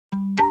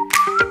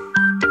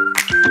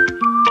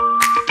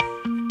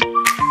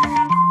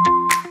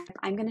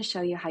to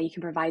show you how you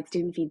can provide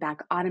student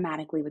feedback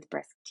automatically with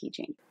Brisk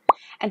Teaching.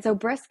 And so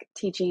Brisk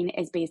Teaching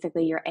is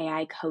basically your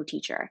AI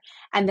co-teacher.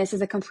 And this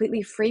is a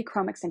completely free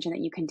Chrome extension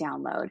that you can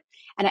download.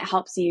 And it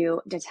helps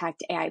you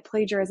detect AI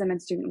plagiarism in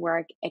student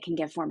work. It can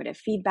give formative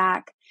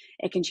feedback.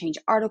 It can change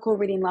article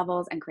reading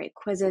levels and create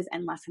quizzes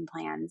and lesson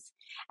plans.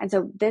 And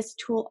so this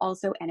tool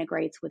also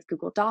integrates with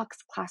Google Docs,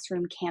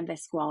 Classroom,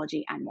 Canvas,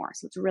 Schoology, and more.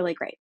 So it's really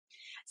great.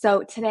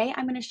 So today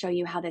I'm going to show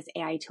you how this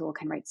AI tool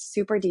can write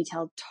super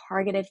detailed,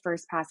 targeted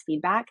first pass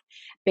feedback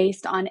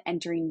based on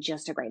entering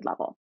just a grade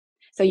level.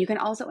 So you can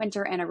also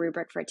enter in a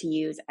rubric for it to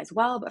use as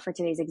well, but for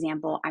today's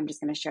example, I'm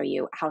just going to show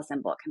you how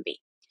simple it can be.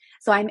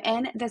 So I'm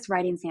in this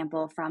writing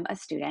sample from a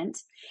student,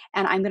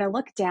 and I'm going to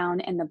look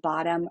down in the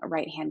bottom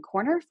right-hand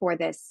corner for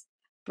this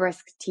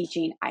Brisk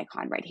Teaching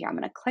icon right here. I'm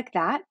going to click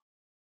that,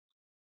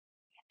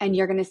 and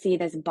you're going to see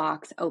this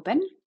box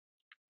open.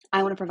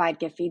 I want to provide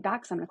give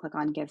feedback, so I'm going to click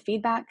on give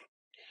feedback.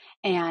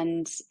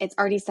 And it's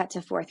already set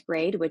to 4th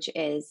grade, which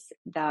is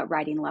the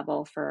writing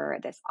level for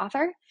this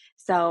author.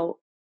 So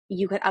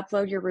you could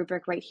upload your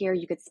rubric right here.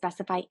 You could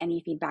specify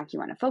any feedback you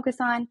want to focus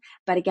on.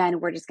 But again,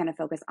 we're just going to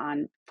focus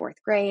on 4th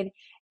grade.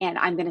 And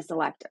I'm going to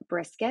select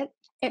brisket.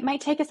 It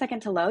might take a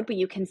second to load, but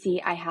you can see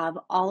I have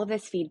all of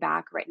this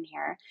feedback written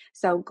here.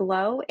 So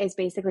glow is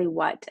basically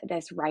what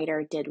this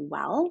writer did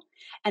well.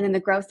 And then the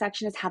grow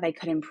section is how they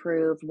could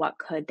improve, what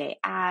could they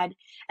add.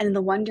 And then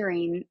the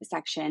wondering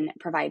section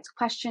provides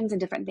questions and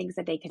different things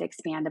that they could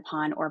expand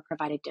upon or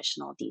provide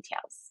additional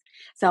details.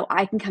 So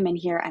I can come in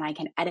here and I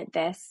can edit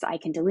this. I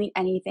can delete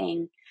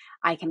anything.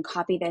 I can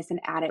copy this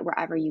and add it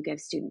wherever you give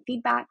student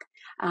feedback.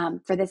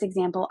 For this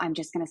example, I'm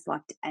just going to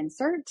select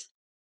insert.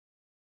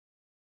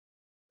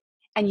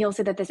 And you'll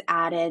see that this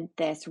added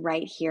this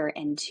right here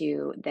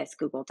into this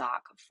Google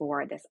Doc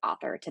for this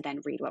author to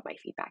then read what my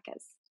feedback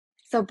is.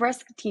 So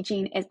Brisk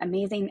Teaching is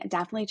amazing.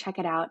 Definitely check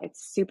it out.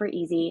 It's super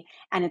easy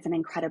and it's an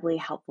incredibly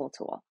helpful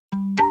tool.